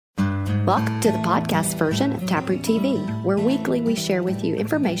Welcome to the podcast version of Taproot TV, where weekly we share with you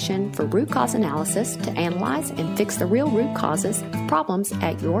information for root cause analysis to analyze and fix the real root causes of problems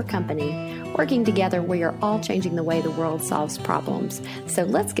at your company. Working together, we are all changing the way the world solves problems. So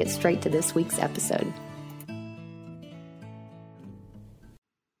let's get straight to this week's episode.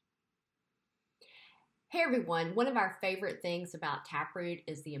 Hey everyone, one of our favorite things about Taproot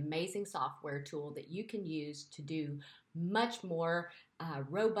is the amazing software tool that you can use to do much more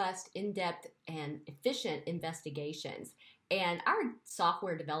robust, in-depth, and efficient investigations. And our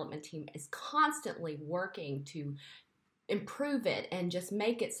software development team is constantly working to improve it and just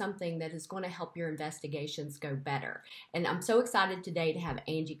make it something that is going to help your investigations go better. And I'm so excited today to have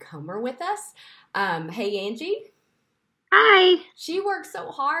Angie Comer with us. Hey Angie. Hi. She works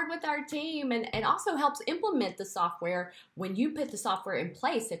so hard with our team and also helps implement the software when you put the software in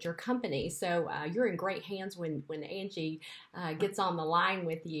place at your company. So you're in great hands when Angie gets on the line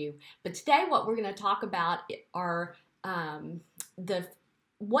with you. But today what we're going to talk about are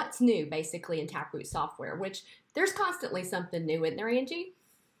what's new basically in Taproot software, which there's constantly something new, isn't there, Angie?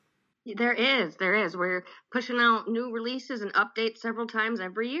 There is. We're pushing out new releases and updates several times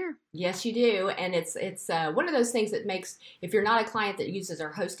every year. Yes, you do. And it's one of those things that makes, if you're not a client that uses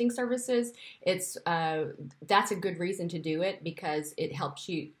our hosting services, that's a good reason to do it because it helps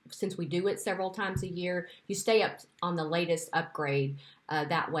you, since we do it several times a year, you stay up on the latest upgrade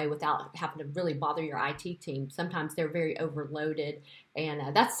that way without having to really bother your IT team. Sometimes they're very overloaded,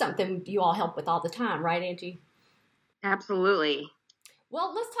 and that's something you all help with all the time, right, Angie? Absolutely.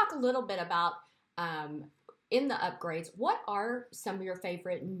 Well, let's talk a little bit about, in the upgrades, what are some of your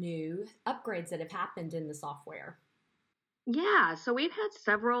favorite new upgrades that have happened in the software? Yeah, so we've had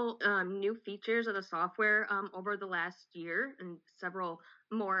several new features of the software over the last year and several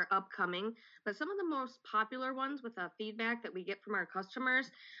more upcoming. But some of the most popular ones with the feedback that we get from our customers,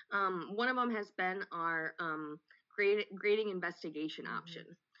 one of them has been our grading investigation option.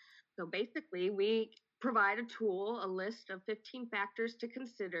 So basically, we provide a tool, a list of 15 factors to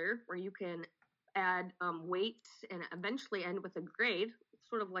consider where you can add weights and eventually end with a grade,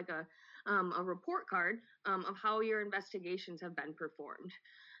 sort of like a report card of how your investigations have been performed.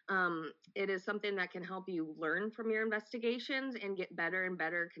 It is something that can help you learn from your investigations and get better and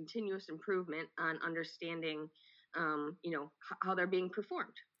better continuous improvement on understanding, how they're being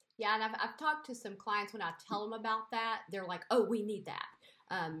performed. Yeah, and I've talked to some clients when I tell them about that, they're like, "Oh, we need that."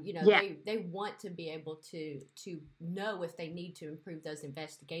 They want to be able to know if they need to improve those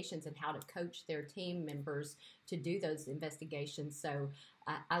investigations and how to coach their team members to do those investigations. So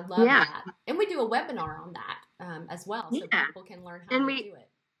I love that. And we do a webinar on that as well, so people can learn how to do it.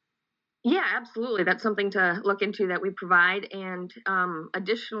 Yeah, absolutely. That's something to look into that we provide. And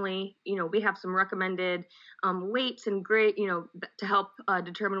additionally, we have some recommended weights and grade, to help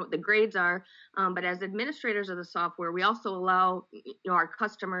determine what the grades are. But as administrators of the software, we also allow our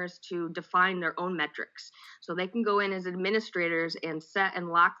customers to define their own metrics. So they can go in as administrators and set and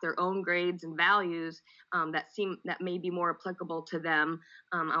lock their own grades and values that may be more applicable to them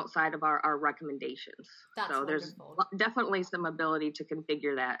outside of our recommendations. That's so wonderful. There's definitely some ability to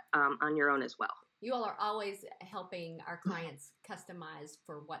configure that on your own as well. You all are always helping our clients customize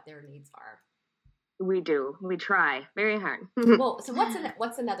for what their needs are. We do. We try very hard. Well, so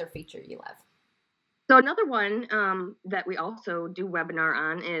what's another feature you love? So another one that we also do webinar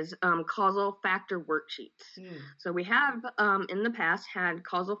on is causal factor worksheets. So we have in the past had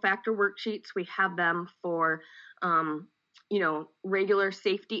causal factor worksheets. We have them for regular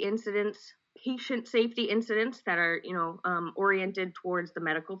safety incidents, patient safety incidents that are, oriented towards the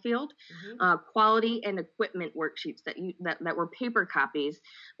medical field, quality and equipment worksheets that were paper copies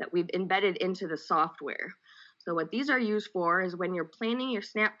that we've embedded into the software. So what these are used for is when you're planning your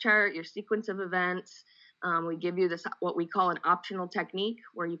snap chart, your sequence of events, we give you this, what we call an optional technique,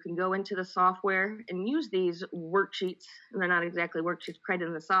 where you can go into the software and use these worksheets. And they're not exactly worksheets created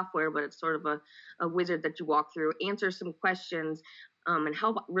in the software, but it's sort of a wizard that you walk through, answer some questions, and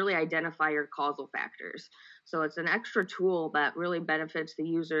help really identify your causal factors. So it's an extra tool that really benefits the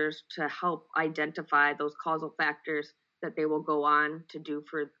users to help identify those causal factors that they will go on to do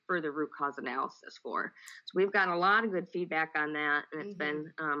for further root cause analysis for. So we've gotten a lot of good feedback on that, and it's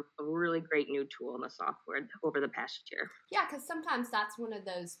been a really great new tool in the software over the past year. Yeah, because sometimes that's one of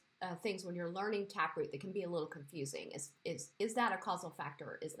those things when you're learning Taproot that can be a little confusing. Is that a causal factor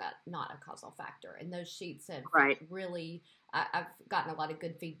or is that not a causal factor? And those sheets have really, I've gotten a lot of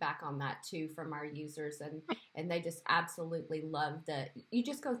good feedback on that too from our users, and they just absolutely love you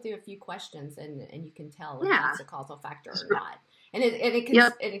just go through a few questions and you can tell if that's a causal factor or not. And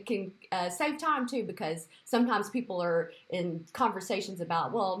it can save time too, because sometimes people are in conversations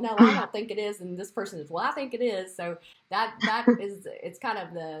about, well, no, I don't think it is, and this person is, well, I think it is. So that is, it's kind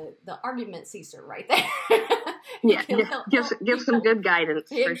of the argument ceaser right there. Yeah, give some good guidance.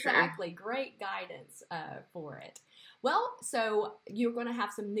 Exactly, for sure. Great guidance for it. Well, so you're going to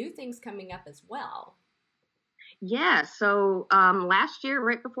have some new things coming up as well. Yeah, so last year,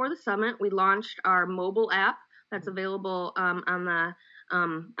 right before the summit, we launched our mobile app that's available on the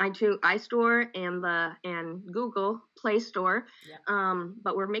iTunes iStore and Google Play Store. Yep.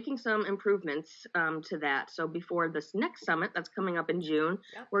 But we're making some improvements to that. So before this next summit that's coming up in June,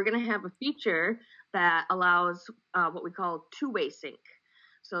 yep, we're going to have a feature that allows what we call two-way sync.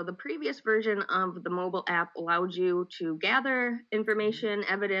 So the previous version of the mobile app allowed you to gather information,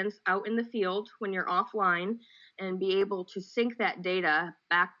 evidence out in the field when you're offline, and be able to sync that data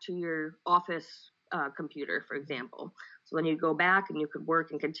back to your office computer, for example. So then you'd go back and you could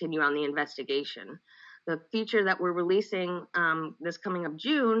work and continue on the investigation. The feature that we're releasing this coming up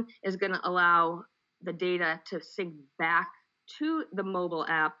June is going to allow the data to sync back to the mobile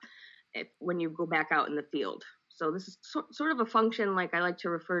app when you go back out in the field. So this is sort of a function like I like to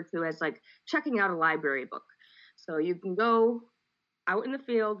refer to as like checking out a library book. So you can go out in the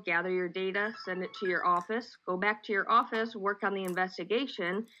field, gather your data, send it to your office, go back to your office, work on the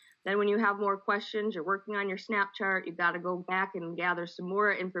investigation. Then when you have more questions, you're working on your snap chart, you've got to go back and gather some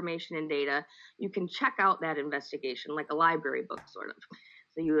more information and data. You can check out that investigation like a library book sort of.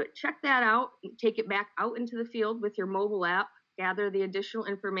 So you check that out, take it back out into the field with your mobile app, gather the additional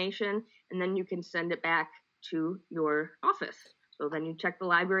information, and then you can send it back to your office. So then you check the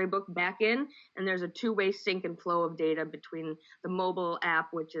library book back in, and there's a two-way sync and flow of data between the mobile app,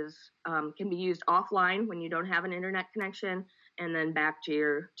 which is can be used offline when you don't have an internet connection, and then back to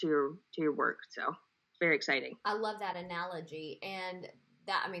your work. So it's very exciting. I love that analogy, and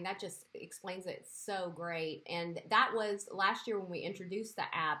that just explains it so great. And that was last year when we introduced the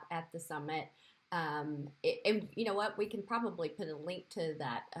app at the summit. And you know what? We can probably put a link to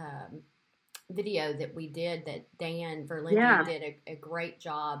that video that we did, that Dan Verlinde did a great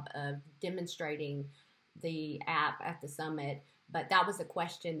job of demonstrating the app at the summit. But that was a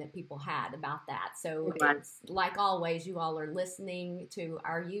question that people had about that. So it's like always, you all are listening to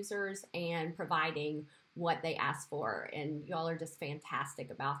our users and providing what they ask for. And you all are just fantastic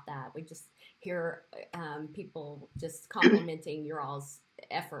about that. We just hear people just complimenting your all's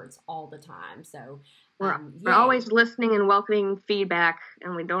efforts all the time. So we're always listening and welcoming feedback,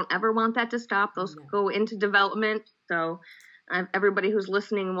 and we don't ever want that to stop. Those go into development. So everybody who's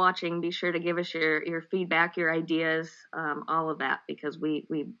listening and watching, be sure to give us your feedback, your ideas, all of that, because we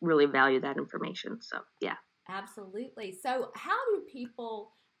really value that information. So, yeah. Absolutely. So how do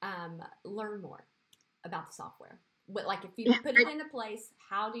people learn more about the software? Like if you put it into place,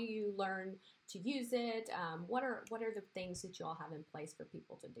 how do you learn to use it? What are the things that you all have in place for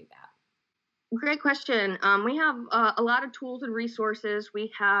people to do that? Great question. We have a lot of tools and resources.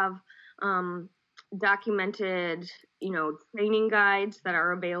 We have documented, training guides that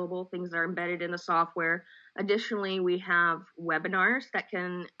are available, things that are embedded in the software. Additionally, we have webinars that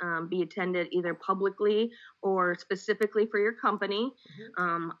can be attended either publicly or specifically for your company.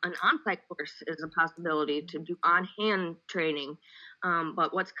 An on-site course is a possibility to do on-hand training.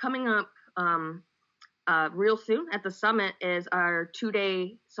 But what's coming up real soon at the summit is our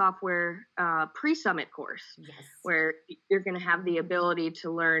 2-day software pre-summit course, where you're going to have the ability to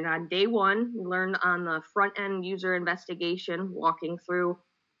learn on day one. You learn on the front-end user investigation, walking through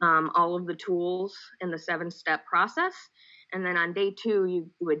all of the tools in the 7-step process. And then on day 2, you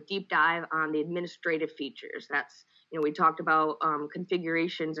do a deep dive on the administrative features. That's, we talked about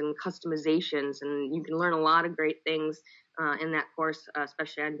configurations and customizations, and you can learn a lot of great things in that course,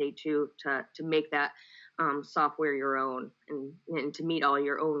 especially on day 2, to make that software your own and to meet all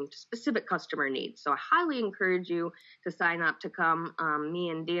your own specific customer needs. So I highly encourage you to sign up to come. Me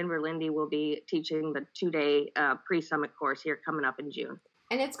and Dan Verlinde will be teaching the 2-day pre-summit course here coming up in June.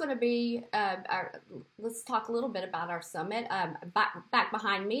 And it's going to be, let's talk a little bit about our summit. Back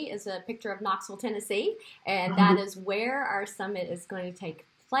behind me is a picture of Knoxville, Tennessee, and that is where our summit is going to take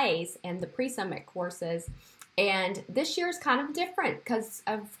place, and the pre-summit courses. And this year is kind of different because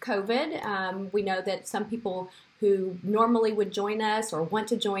of COVID. We know that some people who normally would join us or want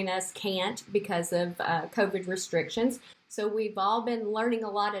to join us can't because of COVID restrictions. So we've all been learning a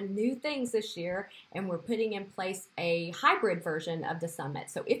lot of new things this year, and we're putting in place a hybrid version of the summit.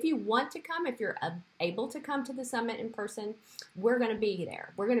 So if you want to come, if you're able to come to the summit in person, we're going to be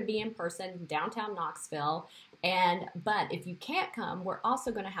there. We're going to be in person in downtown Knoxville. But if you can't come, we're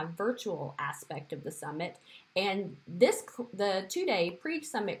also going to have virtual aspect of the summit. And the 2-day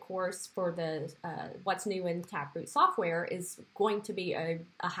pre-summit course for the What's New in Taproot software is going to be a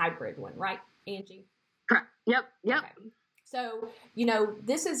hybrid one, right, Angie? Correct. Yep. Okay. So,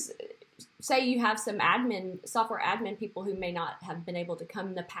 this is, say you have some software admin people who may not have been able to come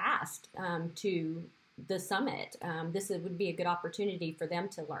in the past to the summit. This would be a good opportunity for them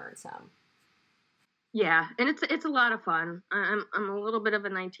to learn some. Yeah, and it's a lot of fun. I'm a little bit of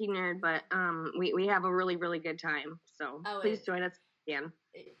an IT nerd, but we have a really, really good time. So please join us again.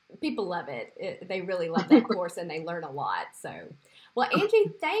 People love it. They really love that course, and they learn a lot. So, well, Angie,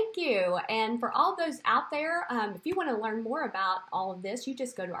 thank you. And for all those out there, if you want to learn more about all of this, you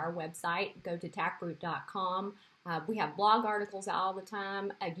just go to our website, go to taproot.com. We have blog articles out all the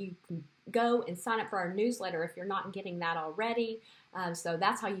time. You can go and sign up for our newsletter if you're not getting that already. So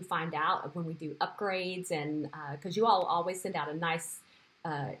that's how you find out when we do upgrades, and because you all always send out a nice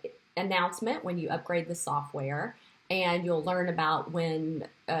announcement when you upgrade the software. And you'll learn about when,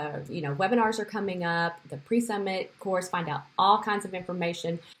 webinars are coming up, the pre-summit course, find out all kinds of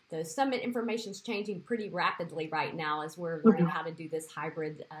information. The summit information is changing pretty rapidly right now as we're learning how to do this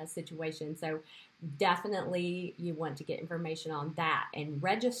hybrid situation. So definitely you want to get information on that and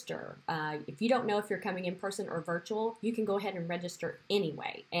register. If you don't know if you're coming in person or virtual, you can go ahead and register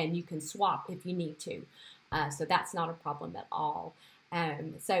anyway, and you can swap if you need to. So that's not a problem at all.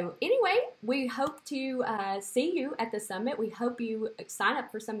 So anyway, we hope to see you at the summit. We hope you sign up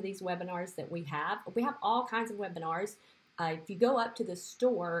for some of these webinars that we have. We have all kinds of webinars. If you go up to the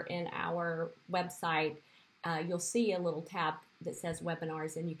store in our website, you'll see a little tab that says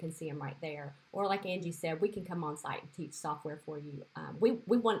webinars, and you can see them right there. Or like Angie said, we can come on site and teach software for you. We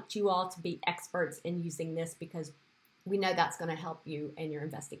want you all to be experts in using this because we know that's going to help you in your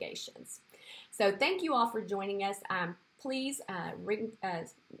investigations. So thank you all for joining us. Please ring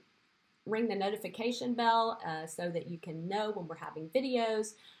the notification bell so that you can know when we're having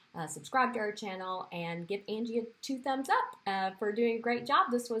videos. Subscribe to our channel and give Angie 2 thumbs up for doing a great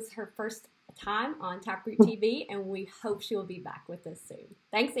job. This was her first time on Taproot TV, and we hope she will be back with us soon.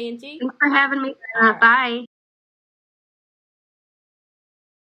 Thanks, Angie. Thanks for having me. Bye.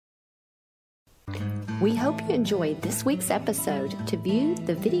 We hope you enjoyed this week's episode. To view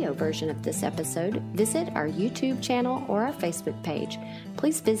the video version of this episode, visit our YouTube channel or our Facebook page.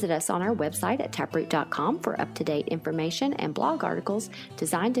 Please visit us on our website at taproot.com for up-to-date information and blog articles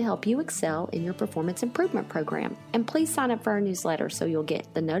designed to help you excel in your performance improvement program. And please sign up for our newsletter so you'll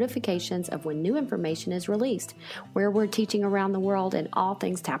get the notifications of when new information is released, where we're teaching around the world and all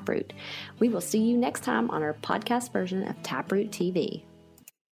things Taproot. We will see you next time on our podcast version of Taproot TV.